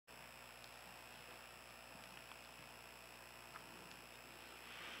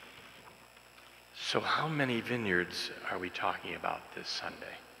So how many vineyards are we talking about this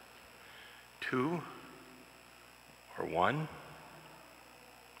Sunday? 2 or 1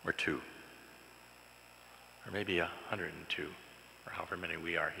 or 2? Or maybe 102, or however many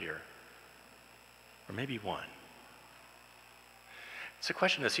we are here. Or maybe 1. It's a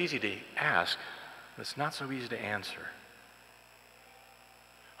question that's easy to ask, but it's not so easy to answer.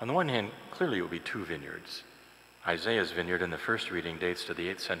 On the one hand, clearly it will be 2 vineyards. Isaiah's vineyard in the first reading dates to the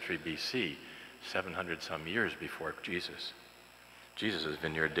 8th century BC, 700 some years before Jesus. Jesus'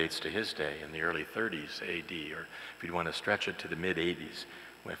 vineyard dates to his day in the early 30s AD, or if you'd want to stretch it to the mid-80s,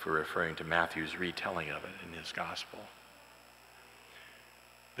 if we're referring to Matthew's retelling of it in his gospel.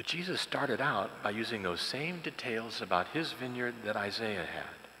 But Jesus started out by using those same details about his vineyard that Isaiah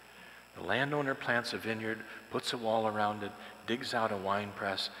had. The landowner plants a vineyard, puts a wall around it, digs out a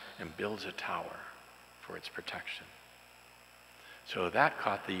winepress, and builds a tower for its protection. So that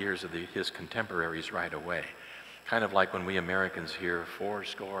caught the ears of his contemporaries right away. Kind of like when we Americans hear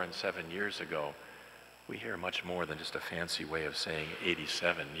 87 years ago, we hear much more than just a fancy way of saying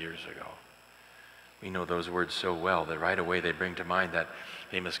 87 years ago. We know those words so well that right away they bring to mind that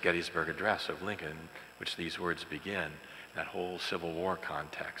famous Gettysburg Address of Lincoln, which these words begin, that whole Civil War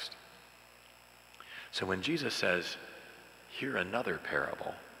context. So when Jesus says, "Hear another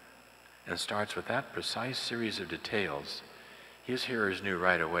parable," and starts with that precise series of details, his hearers knew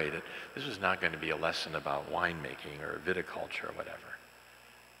right away that this was not going to be a lesson about winemaking or viticulture or whatever.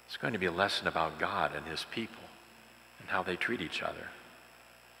 It's going to be a lesson about God and his people and how they treat each other,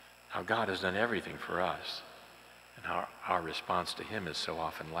 how God has done everything for us, and how our response to him is so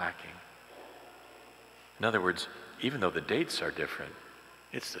often lacking. In other words, even though the dates are different,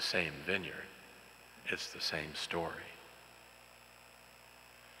 it's the same vineyard. It's the same story.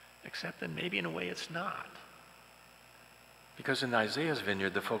 Except that maybe in a way it's not. Because in Isaiah's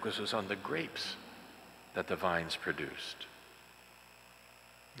vineyard, the focus is on the grapes that the vines produced.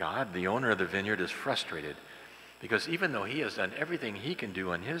 God, the owner of the vineyard, is frustrated because even though he has done everything he can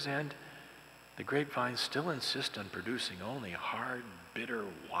do on his end, the grapevines still insist on producing only hard, bitter,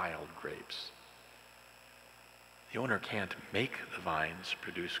 wild grapes. The owner can't make the vines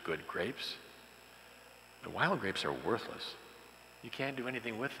produce good grapes. The wild grapes are worthless. You can't do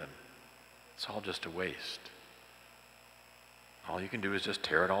anything with them. It's all just a waste. All you can do is just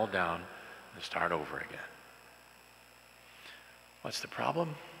tear it all down and start over again. What's the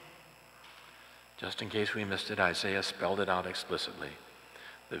problem? Just in case we missed it, Isaiah spelled it out explicitly.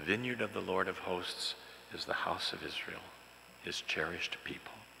 The vineyard of the Lord of hosts is the house of Israel, his cherished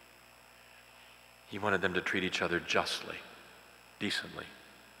people. He wanted them to treat each other justly, decently.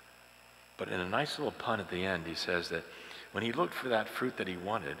 But in a nice little pun at the end, he says that when he looked for that fruit that he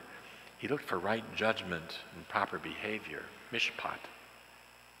wanted, he looked for right judgment and proper behavior, mishpat.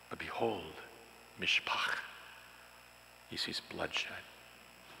 But behold, mishpach. He sees bloodshed.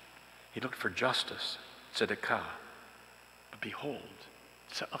 He looked for justice, tzedakah. But behold,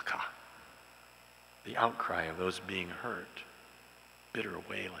 tzedakah, the outcry of those being hurt, bitter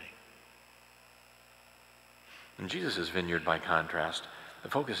wailing. In Jesus' vineyard, by contrast, the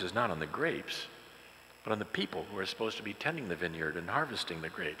focus is not on the grapes, but on the people who are supposed to be tending the vineyard and harvesting the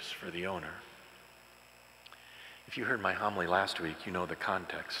grapes for the owner. If you heard my homily last week, you know the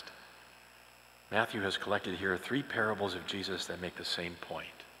context. Matthew has collected here 3 parables of Jesus that make the same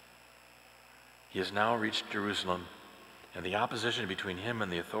point. He has now reached Jerusalem, and the opposition between him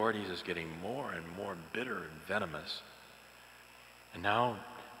and the authorities is getting more and more bitter and venomous. And now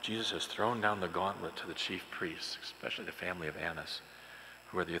Jesus has thrown down the gauntlet to the chief priests, especially the family of Annas,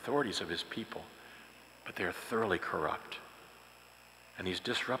 who are the authorities of his people, but they're thoroughly corrupt. And he's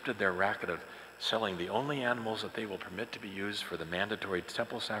disrupted their racket of selling the only animals that they will permit to be used for the mandatory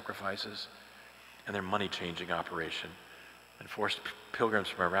temple sacrifices and their money-changing operation, and forced pilgrims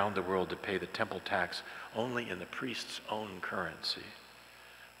from around the world to pay the temple tax only in the priest's own currency,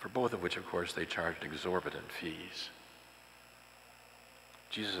 for both of which, of course, they charged exorbitant fees.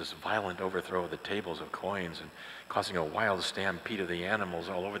 Jesus' violent overthrow of the tables of coins and causing a wild stampede of the animals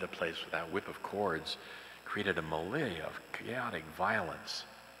all over the place with that whip of cords created a melee of chaotic violence.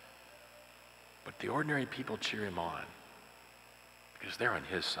 But the ordinary people cheer him on because they're on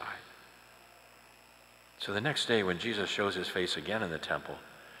his side. So the next day when Jesus shows his face again in the temple,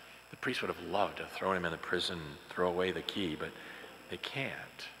 the priests would have loved to throw him in the prison and throw away the key, but they can't.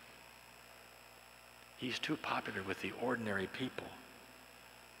 He's too popular with the ordinary people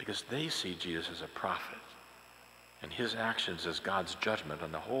because they see Jesus as a prophet and his actions as God's judgment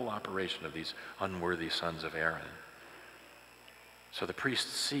on the whole operation of these unworthy sons of Aaron. So the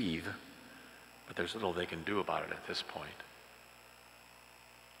priests seethe, but there's little they can do about it at this point.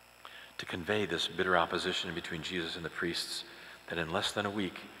 to convey this bitter opposition between Jesus and the priests that in less than a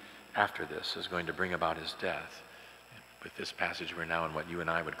week after this is going to bring about his death. With this passage, we're now in what you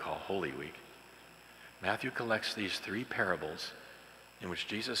and I would call Holy Week. Matthew collects these three parables in which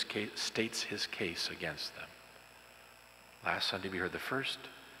Jesus states his case against them. Last Sunday we heard the first.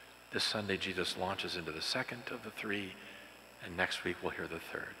 This Sunday Jesus launches into the second of the three, and next week we'll hear the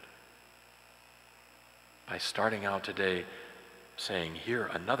third. By starting out today saying, "Hear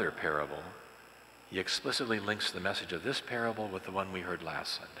another parable," he explicitly links the message of this parable with the one we heard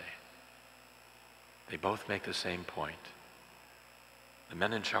last Sunday. They both make the same point. The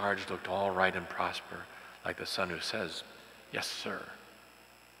men in charge looked all right and prosper, like the son who says, "Yes, sir,"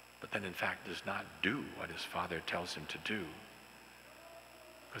 but then in fact does not do what his father tells him to do.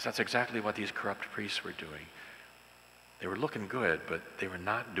 Because that's exactly what these corrupt priests were doing. They were looking good, but they were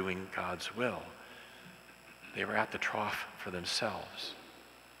not doing God's will. They were at the trough for themselves.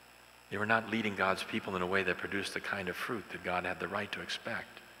 They were not leading God's people in a way that produced the kind of fruit that God had the right to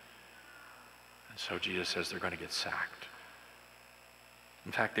expect. And so Jesus says they're going to get sacked.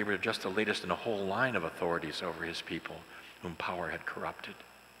 In fact, they were just the latest in a whole line of authorities over his people whom power had corrupted,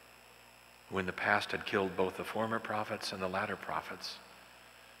 who in the past had killed both the former prophets and the latter prophets,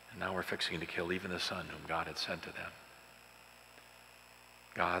 and now were fixing to kill even the Son whom God had sent to them.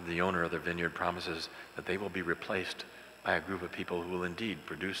 God, the owner of the vineyard, promises that they will be replaced by a group of people who will indeed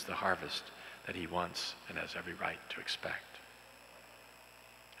produce the harvest that he wants and has every right to expect.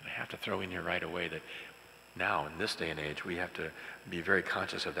 And I have to throw in here right away that now, in this day and age, we have to be very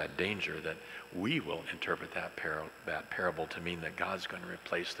conscious of that danger that we will interpret that parable to mean that God's going to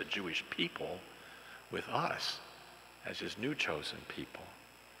replace the Jewish people with us as his new chosen people.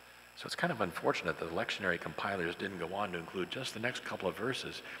 So it's kind of unfortunate that the lectionary compilers didn't go on to include just the next couple of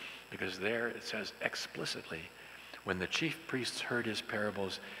verses, because there it says explicitly, when the chief priests heard his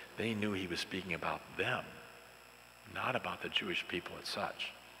parables, they knew he was speaking about them, not about the Jewish people as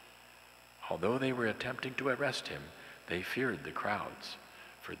such. Although they were attempting to arrest him, they feared the crowds,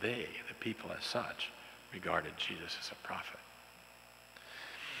 for they, the people as such, regarded Jesus as a prophet.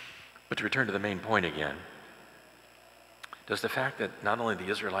 But to return to the main point again, does the fact that not only the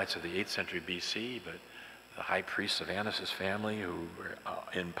Israelites of the 8th century BC, but the high priests of Annas' family who were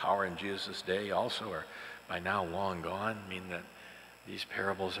in power in Jesus' day also are by now long gone mean that this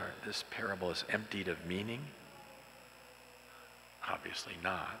parable is emptied of meaning? Obviously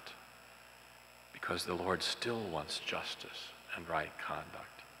not, because the Lord still wants justice and right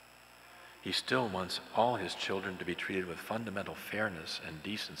conduct. He still wants all his children to be treated with fundamental fairness and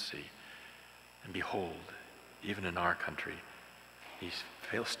decency. And behold, even in our country, he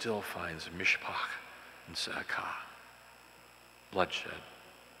still finds mishpach and tzedakah, bloodshed,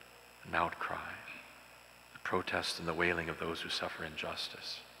 an outcry, the protest and the wailing of those who suffer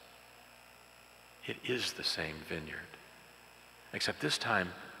injustice. It is the same vineyard, except this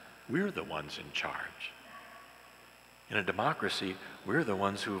time we're the ones in charge. In a democracy, we're the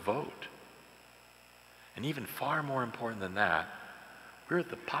ones who vote. And even far more important than that, we're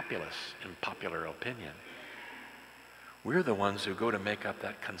the populace in popular opinion. We're the ones who go to make up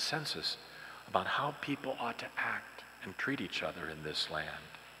that consensus about how people ought to act and treat each other in this land.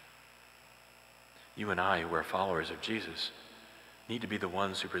 You and I, who are followers of Jesus, need to be the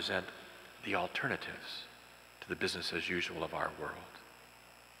ones who present the alternatives to the business as usual of our world.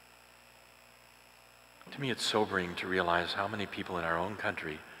 To me, it's sobering to realize how many people in our own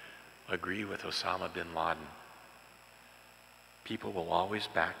country agree with Osama bin Laden. People will always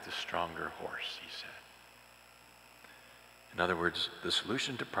back the stronger horse, he said. In other words, the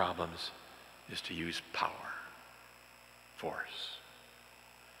solution to problems is to use power, force,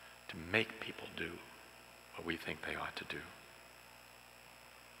 to make people do what we think they ought to do.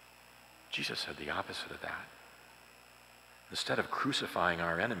 Jesus said the opposite of that. Instead of crucifying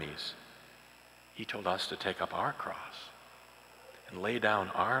our enemies, he told us to take up our cross and lay down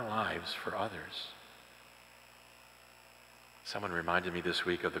our lives for others. Someone reminded me this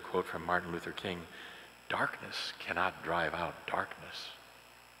week of the quote from Martin Luther King, "Darkness cannot drive out darkness.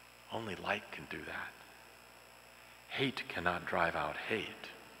 Only light can do that. Hate cannot drive out hate.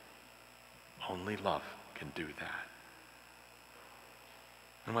 Only love can do that."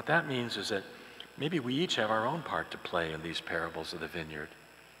 And what that means is that maybe we each have our own part to play in these parables of the vineyard.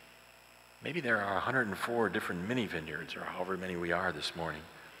 Maybe there are 104 different mini vineyards, or however many we are this morning,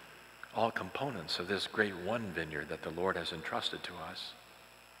 all components of this great one vineyard that the Lord has entrusted to us.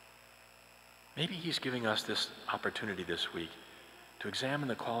 Maybe he's giving us this opportunity this week to examine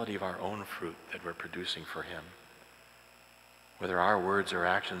the quality of our own fruit that we're producing for him. Whether our words or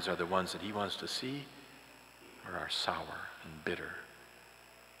actions are the ones that he wants to see, or are sour and bitter,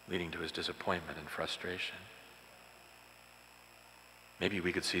 leading to his disappointment and frustration. Maybe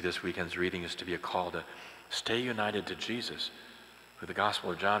we could see this weekend's reading as to be a call to stay united to Jesus, who the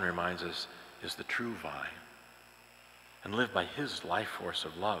Gospel of John reminds us is the true vine, and live by his life force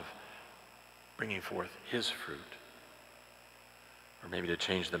of love, bringing forth his fruit. Or maybe to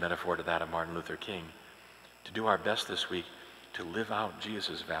change the metaphor to that of Martin Luther King, to do our best this week to live out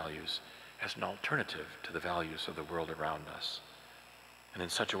Jesus' values as an alternative to the values of the world around us, and in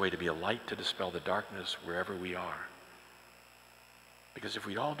such a way to be a light to dispel the darkness wherever we are. Because if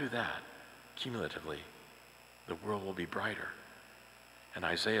we all do that, cumulatively, the world will be brighter, and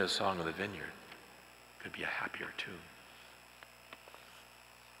Isaiah's song of the vineyard could be a happier tune.